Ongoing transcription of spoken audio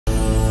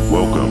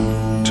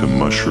Welcome to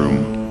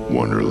Mushroom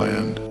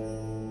Wonderland.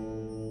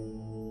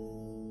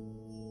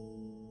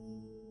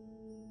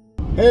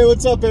 Hey,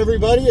 what's up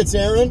everybody? It's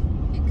Aaron.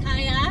 And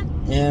Kaya.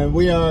 And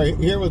we are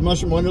here with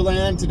Mushroom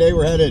Wonderland. Today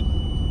we're headed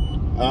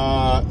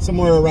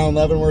somewhere around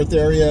Leavenworth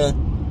area.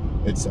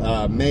 It's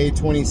May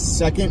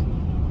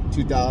 22nd,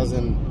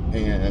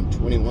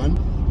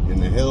 2021 in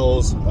the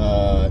hills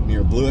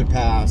near Blewett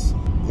Pass.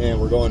 And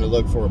we're going to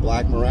look for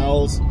black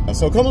morels.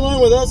 So come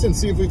along with us and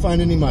see if we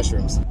find any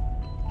mushrooms.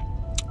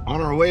 On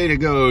our way to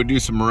go do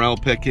some morel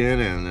picking,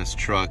 and this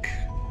truck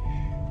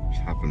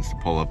just happens to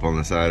pull up on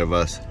the side of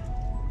us.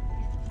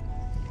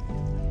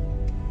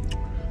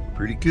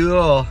 Pretty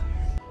cool.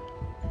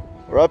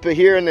 We're up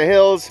here in the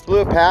hills,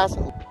 Blewett Pass.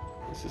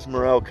 This is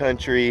morel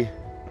country.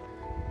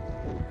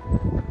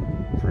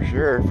 For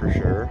sure, for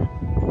sure.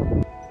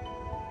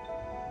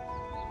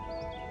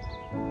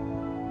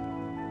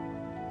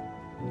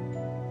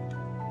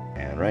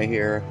 And right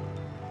here,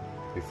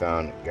 we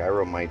found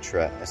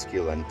Gyromitra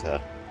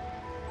esculenta.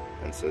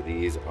 And so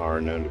these are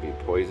known to be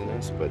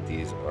poisonous, but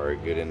these are a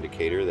good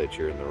indicator that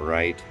you're in the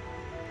right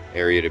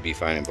area to be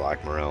finding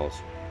black morels.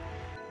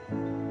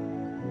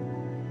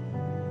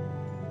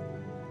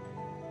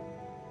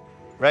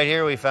 Right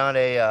here we found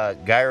a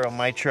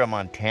Gyromitra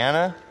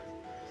montana,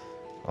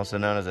 also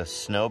known as a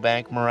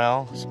snowbank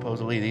morel.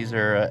 Supposedly these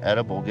are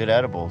edible, good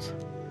edibles,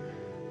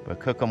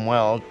 but cook them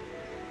well.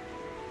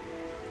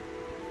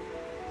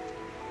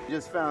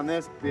 Just found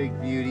this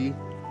big beauty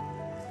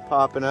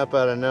popping up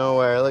out of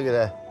nowhere. Look at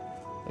that.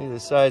 Look at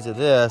the size of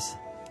this.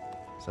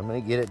 So I'm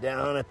gonna get it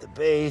down at the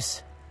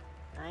base.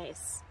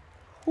 Nice.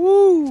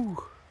 Woo!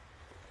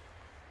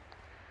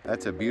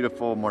 That's a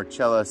beautiful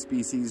Morchella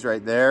species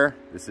right there.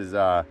 This is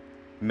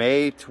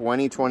May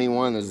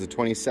 2021. This is the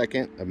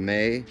 22nd of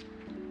May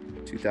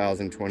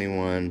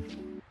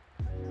 2021.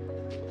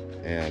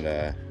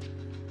 And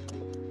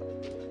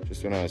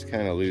just when I was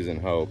kind of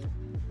losing hope,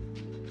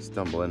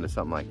 stumble into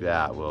something like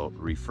that will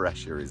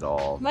refresh your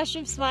resolve.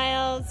 Mushroom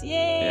smiles,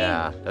 yay!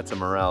 Yeah, that's a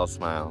morel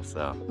smile,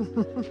 so.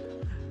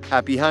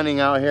 Happy hunting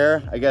out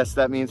here. I guess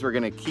that means we're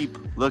gonna keep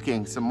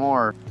looking some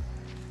more.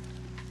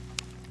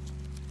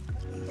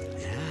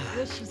 Yeah,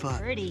 Ooh, she's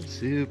pretty.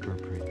 Super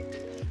pretty.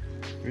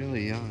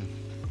 Really young.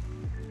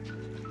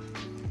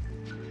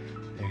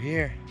 They're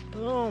here.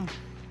 Boom.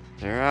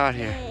 They're out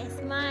here. Yay,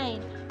 it's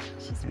mine.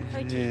 She's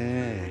pretty.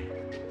 Yeah.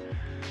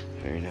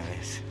 Very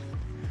nice.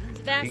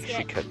 You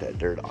should cut that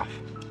dirt off.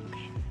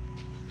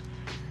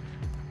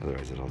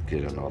 Otherwise it'll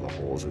get in all the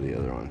holes of the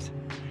other ones.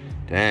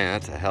 Dang,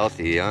 that's a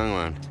healthy young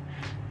one.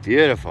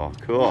 Beautiful,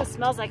 cool. Oh, it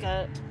smells like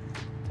a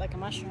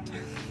mushroom.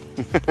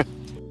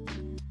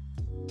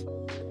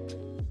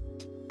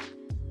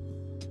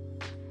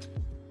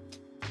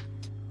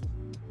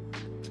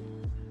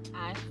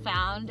 I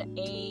found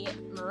a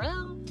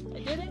morel.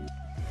 I did it.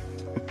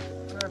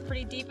 We're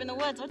pretty deep in the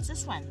woods. What's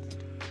this one?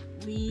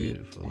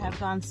 We have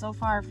gone so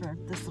far for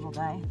this little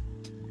guy.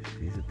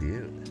 She's a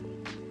beaut.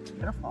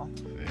 Beautiful.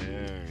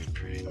 Very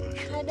pretty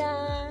mushroom.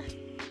 Ta-da!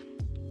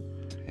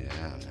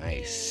 Yeah,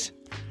 nice.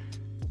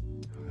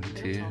 1,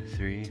 2,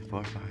 3,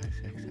 4, 5,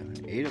 6,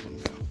 7, 8 of them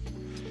go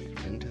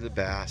into the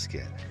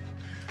basket.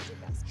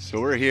 So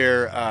we're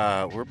here,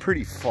 we're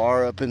pretty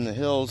far up in the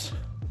hills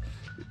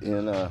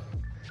in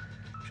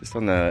just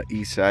on the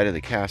east side of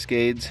the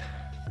Cascades,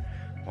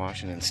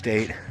 Washington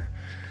State.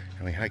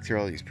 And we hiked through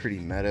all these pretty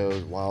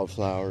meadows,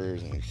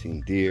 wildflowers, and we've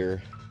seen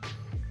deer.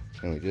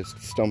 And we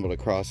just stumbled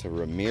across a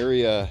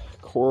Ramiria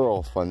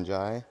coral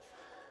fungi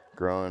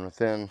growing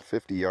within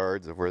 50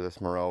 yards of where this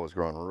morel was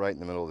growing, right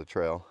in the middle of the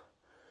trail.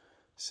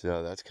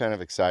 So that's kind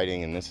of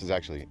exciting, and this is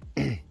actually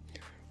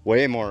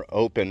way more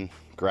open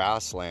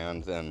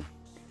grassland than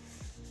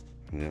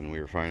we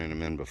were finding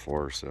them in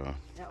before. So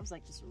that was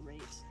like just a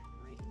race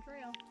and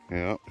trail.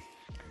 Yeah,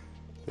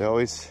 they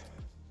always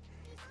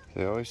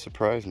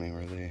surprise me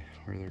where they're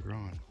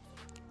growing.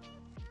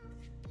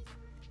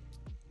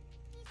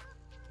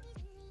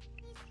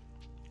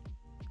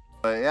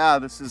 Yeah,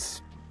 this is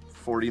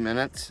 40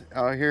 minutes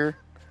out here.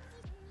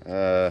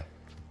 They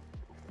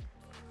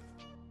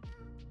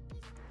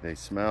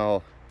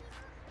smell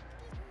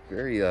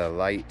very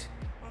light.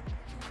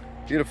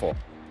 Beautiful.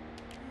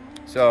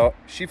 So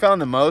she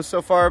found the most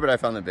so far, but I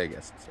found the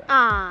biggest. So.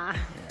 Ah.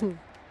 Yeah.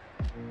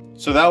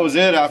 So that was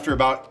it. After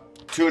about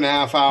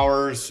 2.5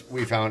 hours,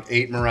 we found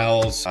 8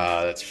 morels.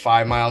 That's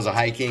 5 miles of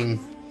hiking.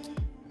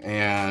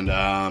 And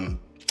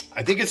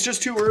I think it's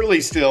just too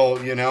early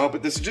still, you know,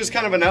 but this is just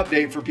kind of an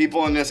update for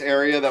people in this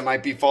area that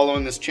might be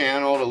following this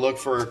channel to look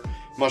for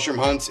mushroom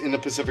hunts in the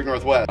Pacific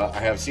Northwest.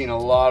 I have seen a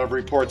lot of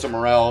reports of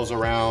morels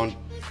around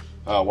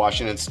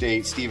Washington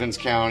State, Stevens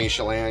County,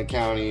 Chelan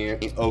County,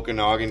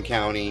 Okanogan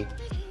County,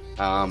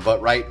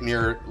 but right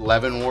near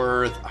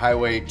Leavenworth,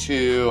 Highway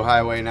 2,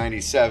 Highway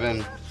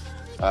 97.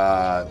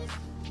 A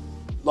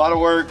lot of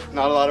work,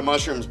 not a lot of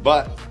mushrooms,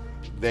 but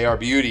they are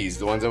beauties.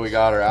 The ones that we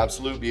got are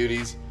absolute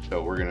beauties. So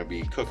we're gonna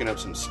be cooking up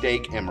some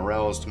steak and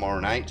morels tomorrow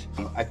night.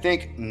 I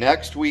think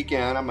next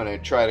weekend I'm gonna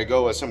try to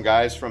go with some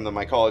guys from the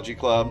Mycology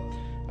Club.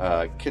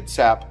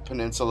 Kitsap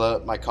Peninsula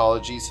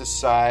Mycology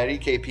Society,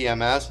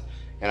 KPMS,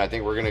 and I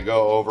think we're gonna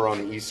go over on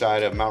the east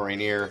side of Mount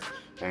Rainier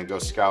and go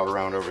scout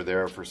around over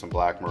there for some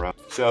black morel.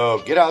 So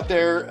get out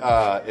there.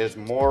 It's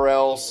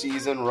Morel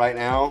season right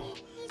now.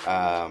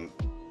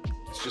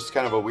 It's just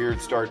kind of a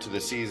weird start to the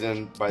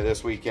season. By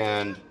this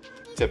weekend,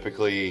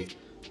 typically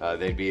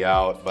they'd be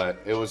out,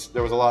 but there was a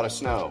lot of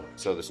snow.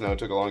 So the snow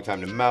took a long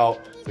time to melt.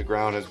 The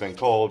ground has been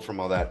cold from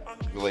all that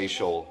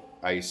glacial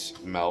ice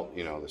melt,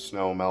 you know, the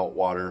snow melt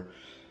water.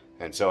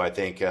 And so I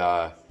think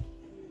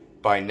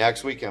by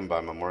next weekend,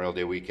 by Memorial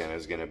Day weekend,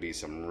 is going to be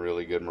some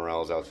really good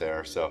morels out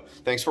there. So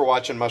thanks for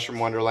watching Mushroom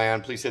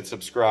Wonderland. Please hit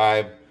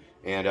subscribe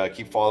and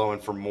keep following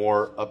for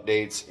more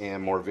updates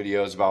and more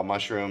videos about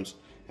mushrooms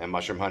and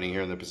mushroom hunting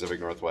here in the Pacific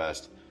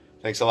Northwest.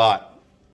 Thanks a lot.